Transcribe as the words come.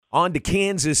On to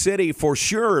Kansas City for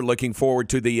sure. Looking forward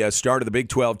to the start of the Big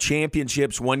 12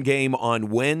 championships. One game on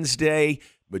Wednesday.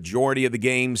 Majority of the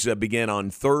games begin on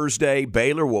Thursday.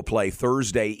 Baylor will play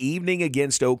Thursday evening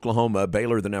against Oklahoma.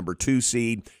 Baylor, the number 2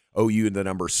 seed. OU, the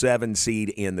number 7 seed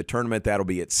in the tournament. That'll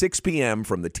be at 6 p.m.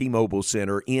 from the T-Mobile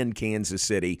Center in Kansas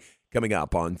City coming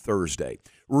up on Thursday.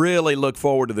 Really look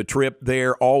forward to the trip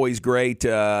there. Always great.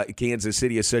 Kansas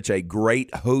City is such a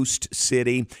great host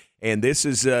city. And this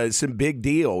is some big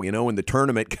deal, when the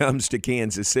tournament comes to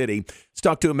Kansas City. Let's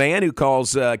talk to a man who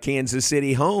calls Kansas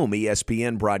City home.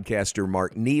 ESPN broadcaster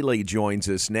Mark Neely joins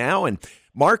us now. And,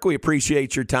 Mark, we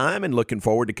appreciate your time and looking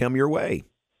forward to come your way.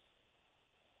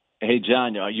 Hey,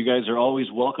 John, you guys are always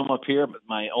welcome up here. But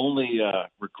my only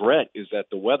regret is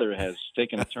that the weather has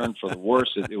taken a turn for the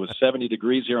worse. It was 70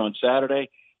 degrees here on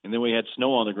Saturday, and then we had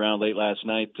snow on the ground late last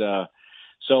night.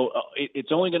 So it's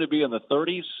only going to be in the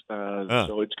 30s,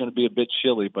 so it's going to be a bit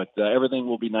chilly, but everything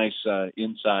will be nice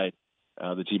inside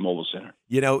the T-Mobile Center.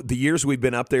 The years we've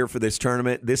been up there for this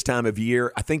tournament, this time of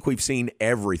year, I think we've seen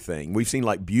everything. We've seen,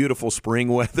 beautiful spring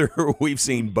weather. We've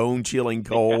seen bone-chilling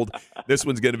cold. This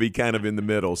one's going to be kind of in the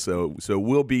middle, so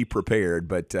we'll be prepared.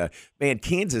 But, man,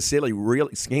 Kansas City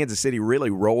really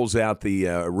rolls out the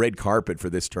red carpet for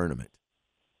this tournament.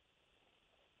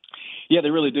 Yeah,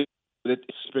 they really do. It's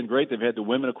been great. They've had the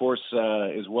women, of course,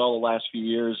 as well the last few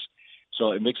years.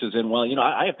 So it mixes in well.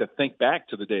 I have to think back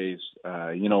to the days,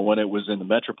 when it was in the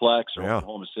Metroplex or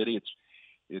Oklahoma City.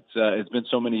 It's been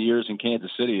so many years in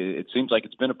Kansas City. It seems like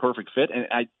it's been a perfect fit. And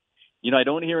I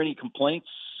don't hear any complaints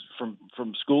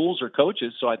from schools or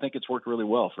coaches. So I think it's worked really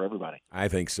well for everybody. I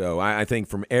think so. I think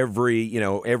from every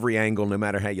angle, no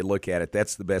matter how you look at it,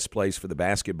 that's the best place for the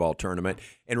basketball tournament.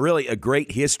 And really a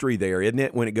great history there, isn't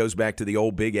it? When it goes back to the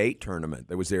old Big 8 tournament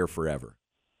that was there forever.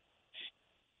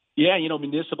 Yeah,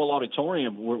 Municipal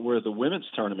Auditorium, where the women's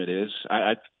tournament is,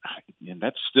 and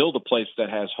that's still the place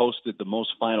that has hosted the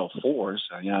most Final Fours.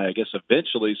 I guess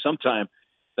eventually, sometime,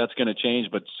 that's going to change.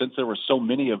 But since there were so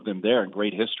many of them there and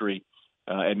great history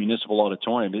at Municipal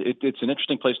Auditorium, it's an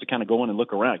interesting place to kind of go in and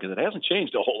look around because it hasn't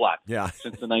changed a whole lot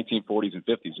since the 1940s and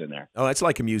 50s in there. Oh, it's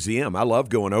like a museum. I love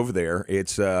going over there.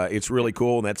 It's really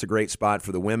cool, and that's a great spot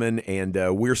for the women. And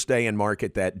we're staying, Mark,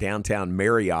 at that downtown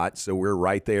Marriott, so we're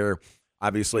right there.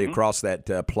 Obviously, across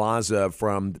that plaza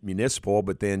from Municipal,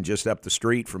 but then just up the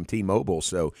street from T-Mobile.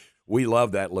 So we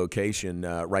love that location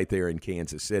right there in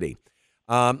Kansas City.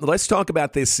 Let's talk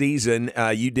about this season.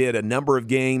 You did a number of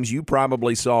games. You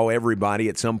probably saw everybody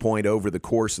at some point over the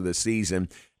course of the season.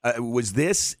 Was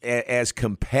this as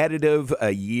competitive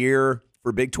a year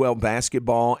for Big 12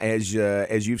 basketball as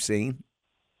you've seen?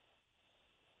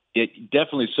 It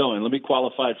definitely so. And let me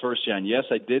qualify it first, John. Yes,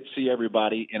 I did see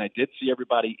everybody, and I did see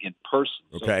everybody in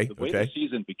person. Okay. So the way the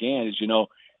season began is,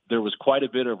 there was quite a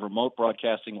bit of remote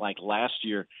broadcasting like last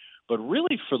year. But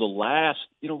really for the last,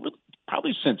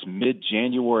 probably since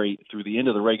mid-January through the end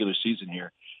of the regular season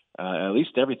here, at least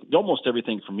almost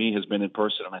everything for me has been in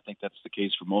person, and I think that's the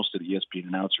case for most of the ESPN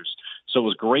announcers. So it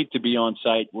was great to be on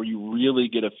site where you really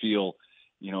get a feel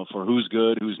for who's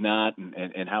good, who's not,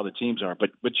 and how the teams are. But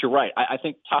you're right. I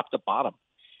think top to bottom,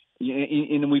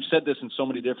 and we've said this in so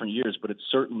many different years, but it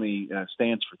certainly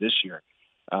stands for this year.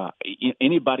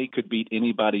 Anybody could beat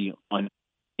anybody on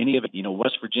any of it.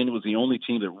 West Virginia was the only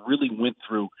team that really went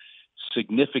through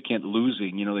significant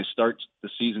losing. They start the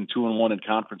season 2-1 in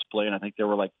conference play, and I think they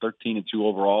were like 13-2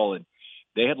 overall, and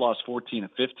they had lost 14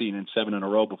 of 15 and 7 in a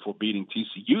row before beating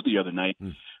TCU the other night.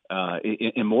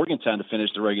 In Morgantown to finish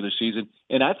the regular season.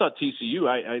 And I thought TCU,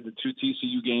 I had the 2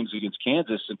 TCU games against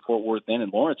Kansas and Fort Worth and in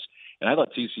Lawrence, and I thought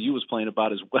TCU was playing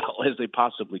about as well as they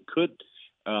possibly could,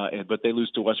 but they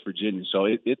lose to West Virginia. So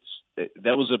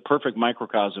that was a perfect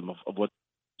microcosm of what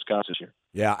Wisconsin this year.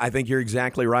 Yeah, I think you're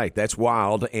exactly right. That's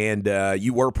wild. And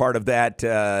you were part of that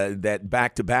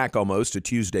back-to-back almost, a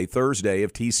Tuesday, Thursday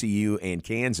of TCU and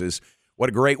Kansas. What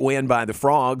a great win by the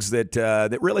Frogs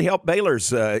that really helped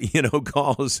Baylor's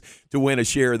cause to win a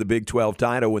share of the Big 12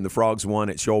 title when the Frogs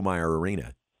won at Schollmeyer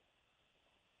Arena.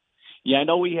 Yeah, I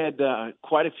know we had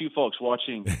quite a few folks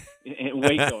watching in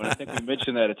Waco, and I think we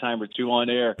mentioned that a time or two on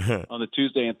air on the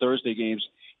Tuesday and Thursday games.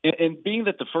 And being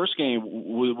that the first game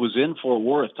was in Fort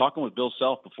Worth, talking with Bill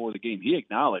Self before the game, he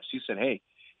acknowledged, he said, hey,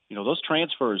 those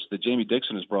transfers that Jamie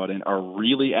Dixon has brought in are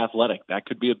really athletic. That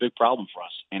could be a big problem for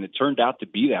us. And it turned out to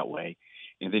be that way.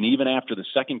 And then even after the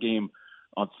second game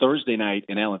on Thursday night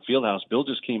in Allen Fieldhouse, Bill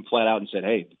just came flat out and said,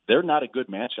 hey, they're not a good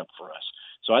matchup for us.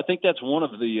 So I think that's one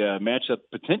of the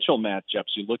potential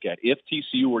matchups you look at. If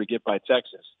TCU were to get by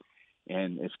Texas,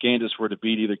 and if Kansas were to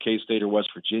beat either K-State or West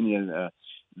Virginia,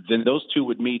 then those two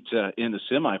would meet in the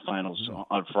semifinals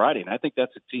on Friday. And I think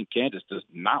that's a team Kansas does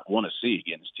not want to see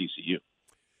against TCU.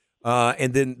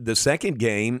 And then the second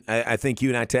game, I think you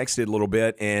and I texted a little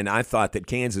bit, and I thought that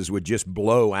Kansas would just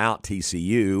blow out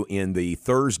TCU in the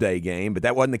Thursday game, but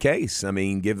that wasn't the case. I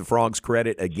mean, give the Frogs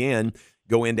credit again,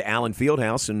 go into Allen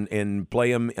Fieldhouse and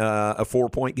play them a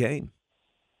 4-point game.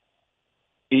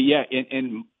 Yeah,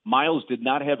 and Miles did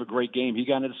not have a great game. He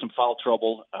got into some foul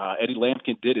trouble. Eddie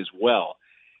Lampkin did as well.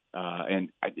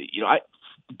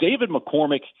 David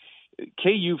McCormick,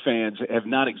 KU fans have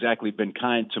not exactly been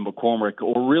kind to McCormick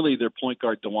or really their point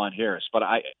guard DeJuan Harris. But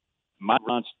my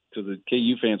response to the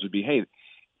KU fans would be, hey,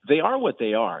 they are what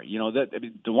they are.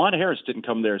 DeJuan Harris didn't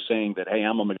come there saying that, hey,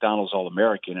 I'm a McDonald's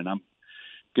All-American and I'm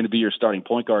going to be your starting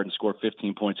point guard and score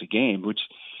 15 points a game, which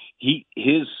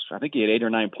I think he had 8 or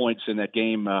 9 points in that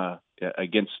game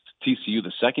against TCU,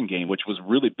 the second game, which was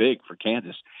really big for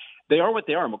Kansas. They are what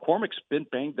they are. McCormick's been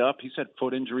banged up. He's had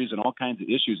foot injuries and all kinds of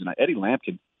issues. And Eddie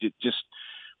Lampkin just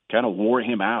kind of wore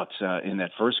him out in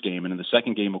that first game. And in the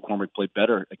second game, McCormick played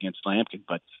better against Lampkin.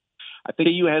 But I think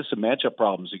KU has some matchup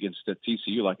problems against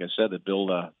TCU, like I said, that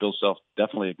Bill Self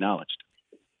definitely acknowledged.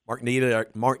 Mark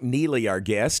Neely, our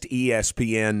guest,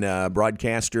 ESPN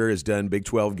broadcaster, has done Big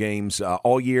 12 games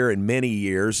all year and many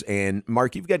years. And,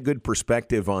 Mark, you've got good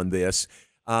perspective on this.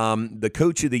 The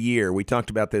Coach of the Year, we talked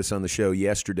about this on the show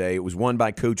yesterday. It was won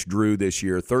by Coach Drew this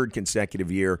year, third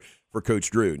consecutive year for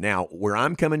Coach Drew. Now, where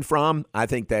I'm coming from, I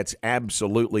think that's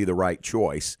absolutely the right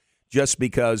choice just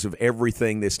because of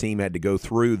everything this team had to go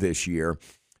through this year.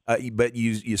 But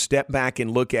you step back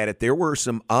and look at it, there were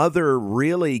some other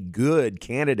really good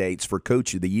candidates for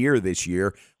Coach of the Year this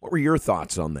year. What were your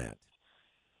thoughts on that?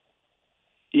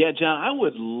 Yeah, John, I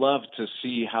would love to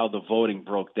see how the voting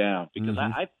broke down because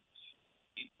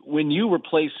when you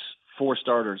replace 4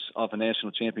 starters off a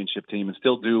national championship team and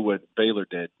still do what Baylor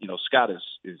did, Scott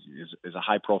is a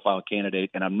high-profile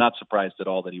candidate, and I'm not surprised at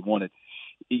all that he won it.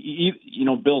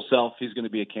 Bill Self, he's going to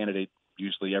be a candidate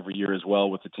usually every year as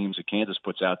well with the teams that Kansas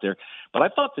puts out there. But I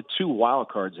thought the 2 wild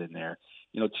cards in there,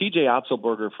 TJ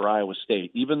Otzelberger for Iowa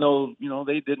State, even though,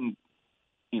 they didn't,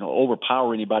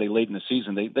 overpower anybody late in the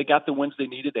season, they got the wins they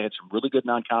needed. They had some really good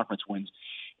non-conference wins.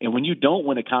 And when you don't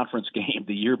win a conference game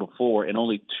the year before and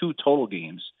only 2 total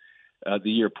games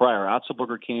the year prior,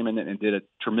 Otzelberger came in and did a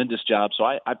tremendous job. So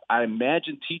I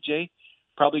imagine TJ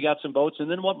probably got some votes.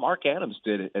 And then what Mark Adams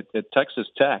did at Texas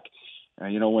Tech,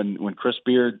 when Chris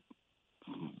Beard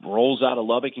rolls out of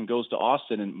Lubbock and goes to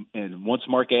Austin and wants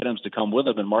Mark Adams to come with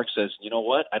him. And Mark says, you know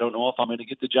what? I don't know if I'm going to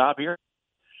get the job here.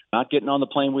 Not getting on the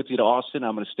plane with you to Austin.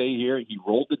 I'm going to stay here. He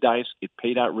rolled the dice. It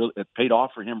paid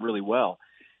off for him really well.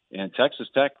 And Texas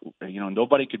Tech,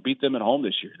 nobody could beat them at home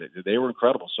this year. They were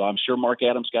incredible. So I'm sure Mark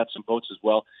Adams got some votes as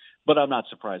well. But I'm not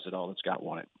surprised at all that Scott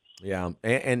won it. Yeah,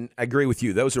 and I agree with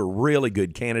you. Those are really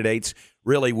good candidates.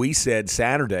 Really, we said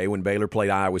Saturday when Baylor played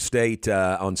Iowa State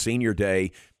on Senior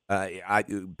Day,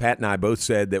 Pat and I both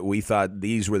said that we thought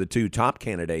these were the 2 top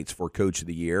candidates for Coach of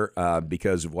the Year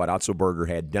because of what Otzelberger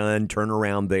had done,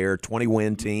 turnaround there,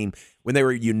 20-win team, when they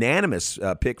were unanimous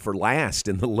pick for last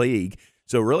in the league.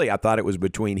 So really, I thought it was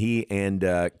between he and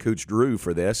Coach Drew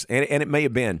for this, and it may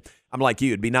have been. I'm like you.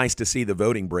 It'd be nice to see the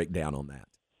voting breakdown on that.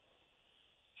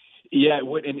 Yeah,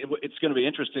 and it's going to be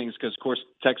interesting because, of course,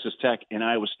 Texas Tech and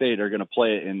Iowa State are going to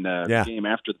play in the game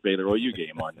after the Baylor-OU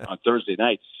game on Thursday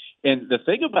night. And the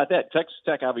thing about that, Texas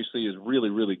Tech obviously is really,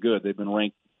 really good. They've been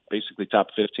ranked basically top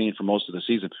 15 for most of the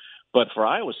season. But for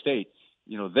Iowa State,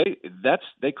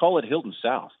 they call it Hilton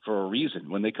South for a reason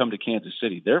when they come to Kansas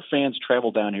City. Their fans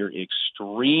travel down here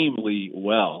extremely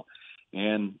well.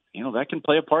 And, that can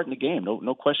play a part in the game.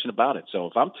 No question about it. So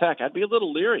if I'm Tech, I'd be a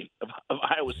little leery of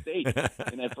Iowa State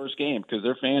in that first game because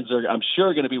their fans are, I'm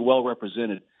sure, going to be well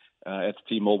represented at the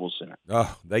T-Mobile Center.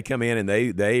 Oh, they come in and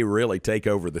they really take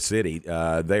over the city.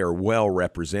 They are well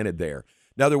represented there.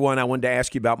 Another one I wanted to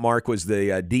ask you about, Mark, was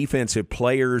the Defensive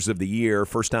Players of the Year.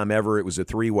 First time ever it was a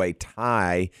 3-way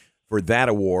tie for that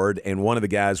award, and one of the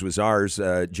guys was ours,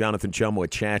 Jonathan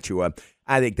Chumwa-Chachua.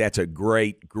 I think that's a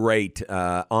great, great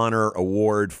honor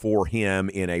award for him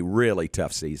in a really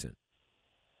tough season.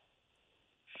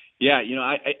 Yeah,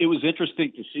 it was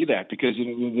interesting to see that because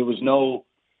there was no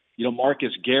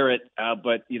Marcus Garrett,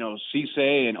 but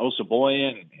Cisse and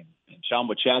Osaboyan and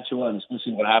Chumwa-Chachua, and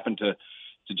especially what happened to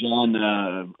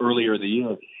John earlier in the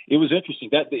year. It was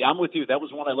interesting. I'm with you. That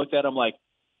was one I looked at. I'm like,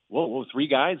 whoa, 3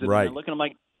 guys, and right. I'm looking. I'm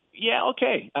like, yeah,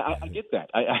 okay, I get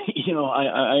that.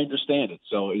 I understand it.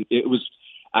 So it was.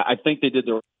 I think they did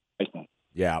the right thing.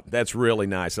 Yeah, that's really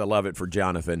nice. I love it for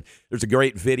Jonathan. There's a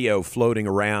great video floating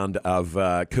around of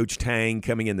Coach Tang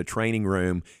coming in the training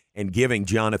room, and giving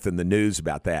Jonathan the news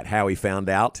about that, how he found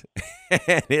out.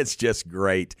 And it's just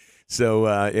great. So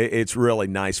it's really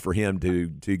nice for him to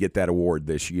get that award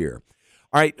this year.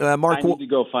 All right, Mark. I need to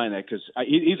go find that because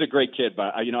he's a great kid.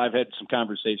 But I've had some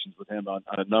conversations with him on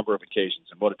a number of occasions,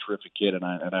 and what a terrific kid. And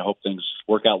I hope things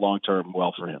work out long term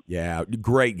well for him. Yeah,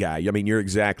 great guy. I mean, you're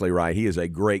exactly right. He is a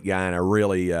great guy, and I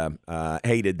really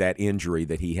hated that injury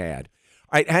that he had.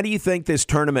 All right, how do you think this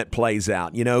tournament plays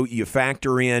out? You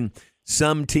factor in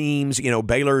some teams,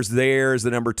 Baylor's there as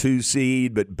the number 2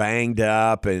 seed, but banged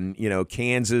up, and,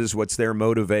 Kansas, what's their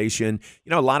motivation?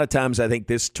 A lot of times I think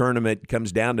this tournament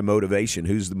comes down to motivation.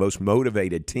 Who's the most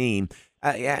motivated team?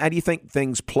 How do you think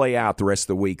things play out the rest of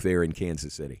the week there in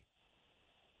Kansas City?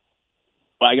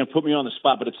 Well, you're going to put me on the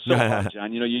spot, but it's so hard,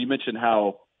 John. You mentioned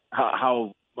how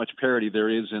much parity there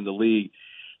is in the league.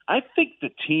 I think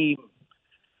the team,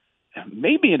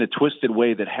 maybe in a twisted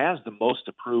way, that has the most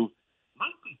to prove might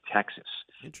be Texas.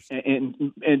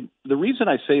 And the reason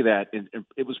I say that,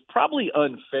 it was probably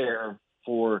unfair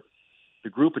for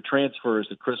the group of transfers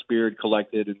that Chris Beard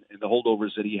collected and the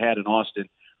holdovers that he had in Austin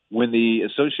when the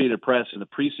Associated Press in the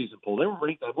preseason poll, they were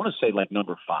ranked, I want to say, like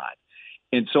number 5.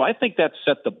 And so I think that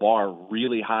set the bar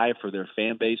really high for their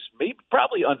fan base, maybe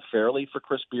probably unfairly for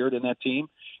Chris Beard and that team,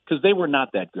 because they were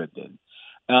not that good then.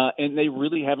 And they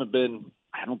really haven't been,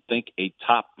 I don't think, a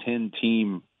top 10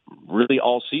 team really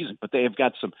all season, but they have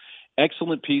got some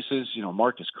excellent pieces,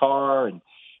 Marcus Carr and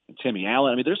Timmy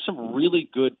Allen. I mean, there's some really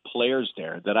good players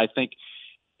there that I think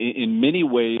in many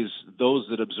ways, those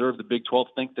that observe the Big 12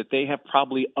 think that they have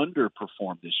probably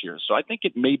underperformed this year. So I think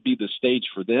it may be the stage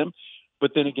for them.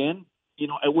 But then again,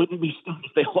 I wouldn't be stunned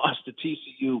if they lost to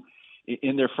TCU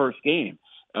in their first game,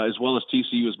 as well as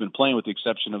TCU has been playing, with the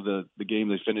exception of the game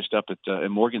they finished up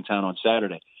at Morgantown on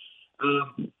Saturday.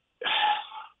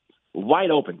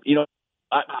 Wide open.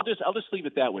 I'll just leave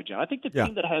it that way, John. I think the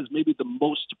team that has maybe the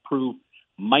most to prove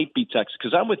might be Texas,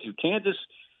 because I'm with you. Kansas,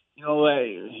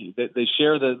 they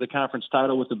share the conference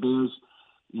title with the Blues.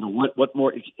 What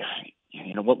more?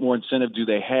 What more incentive do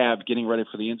they have getting ready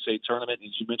for the NCAA tournament?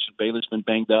 As you mentioned, Baylor's been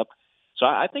banged up. So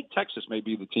I think Texas may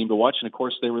be the team to watch. And, of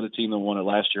course, they were the team that won it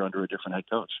last year under a different head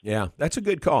coach. Yeah, that's a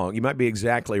good call. You might be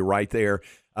exactly right there.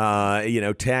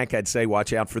 Tech, I'd say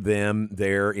watch out for them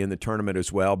there in the tournament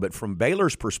as well. But from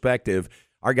Baylor's perspective,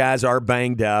 our guys are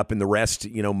banged up, and the rest,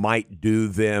 might do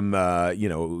them,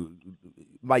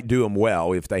 might do them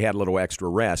well if they had a little extra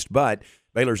rest. But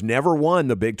Baylor's never won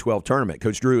the Big 12 tournament.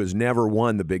 Coach Drew has never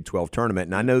won the Big 12 tournament,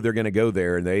 and I know they're going to go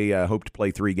there, and they hope to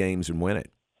play 3 games and win it.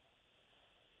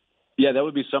 Yeah, that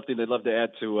would be something they'd love to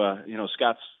add to,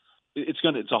 Scott's. It's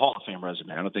a Hall of Fame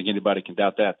resume. I don't think anybody can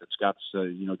doubt that Scott's,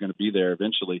 going to be there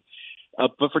eventually.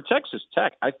 But for Texas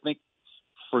Tech, I think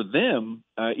for them,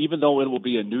 even though it will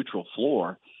be a neutral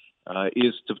floor,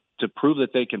 is to prove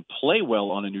that they can play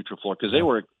well on a neutral floor, because they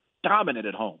were dominant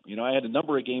at home. I had a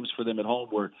number of games for them at home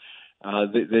where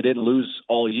they didn't lose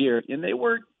all year, and they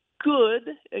were good.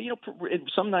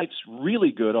 Some nights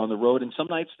really good on the road, and some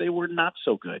nights they were not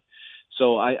so good.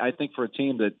 So I think for a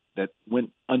team that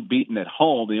went unbeaten at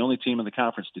home, the only team in the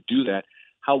conference to do that,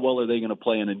 how well are they going to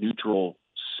play in a neutral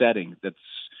setting that's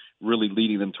really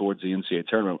leading them towards the NCAA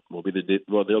tournament?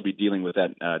 They'll be dealing with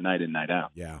that night in, night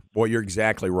out. Yeah, boy, you're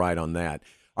exactly right on that.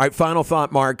 All right, final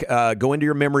thought, Mark. Go into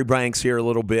your memory banks here a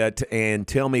little bit and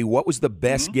tell me, what was the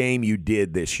best game you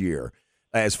did this year?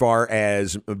 As far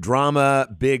as drama,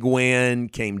 big win,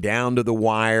 came down to the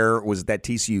wire. Was it that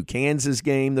TCU-Kansas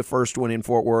game, the first one in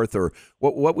Fort Worth? Or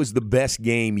what was the best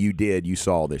game you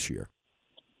saw this year?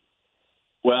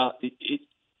 Well,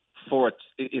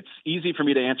 it's easy for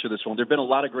me to answer this one. There have been a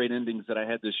lot of great endings that I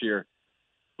had this year.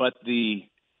 But the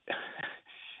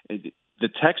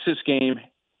Texas game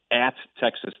at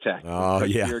Texas Tech. Oh,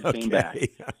 yeah. Came back.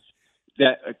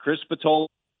 That Chris Patola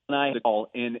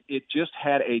and it just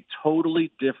had a totally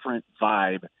different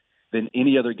vibe than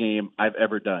any other game I've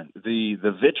ever done. The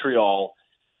vitriol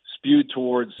spewed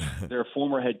towards their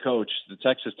former head coach, the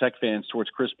Texas Tech fans, towards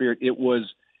Chris Beard. It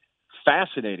was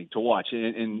fascinating to watch.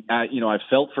 And I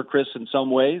felt for Chris in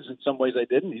some ways. In some ways I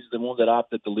didn't. He's the one that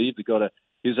opted to leave to go to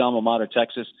his alma mater,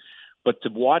 Texas. But to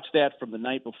watch that from the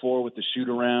night before with the shoot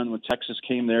around when Texas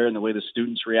came there and the way the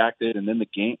students reacted, and then the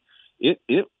game, it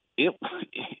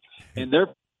and their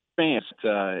fans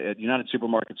at United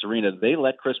Supermarkets Arena, they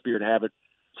let Chris Beard have it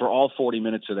for all 40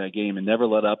 minutes of that game and never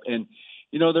let up. And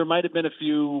there might have been a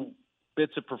few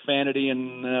bits of profanity,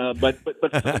 and but for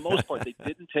the most part, they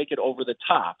didn't take it over the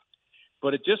top.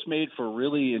 But it just made for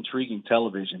really intriguing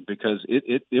television, because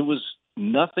it was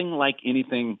nothing like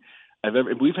anything I've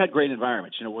ever. We've had great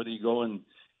environments, whether you go in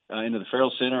into the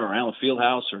Farrell Center or around the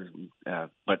Fieldhouse,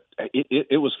 but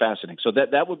it was fascinating. So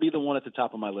that would be the one at the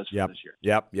top of my list for this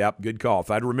year. Yep. Good call.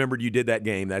 If I'd remembered you did that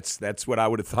game, that's what I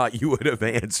would have thought you would have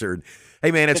answered.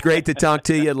 Hey, man, it's great to talk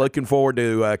to you. Looking forward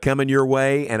to coming your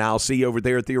way, and I'll see you over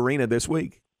there at the arena this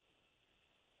week.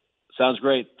 Sounds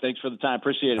great. Thanks for the time.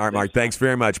 Appreciate it. All right, Mark, thanks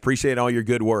very much. Appreciate all your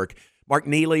good work. Mark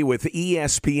Neely with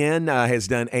ESPN has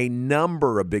done a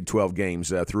number of Big 12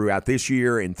 games throughout this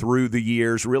year and through the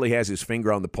years, really has his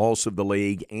finger on the pulse of the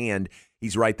league, and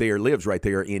he's lives right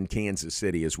there in Kansas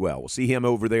City as well. We'll see him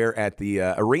over there at the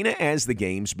arena as the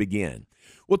games begin.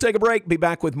 We'll take a break, be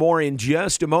back with more in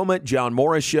just a moment. John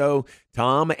Morris Show.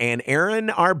 Tom and Aaron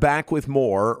are back with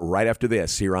more right after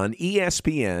this here on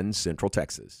ESPN Central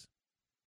Texas.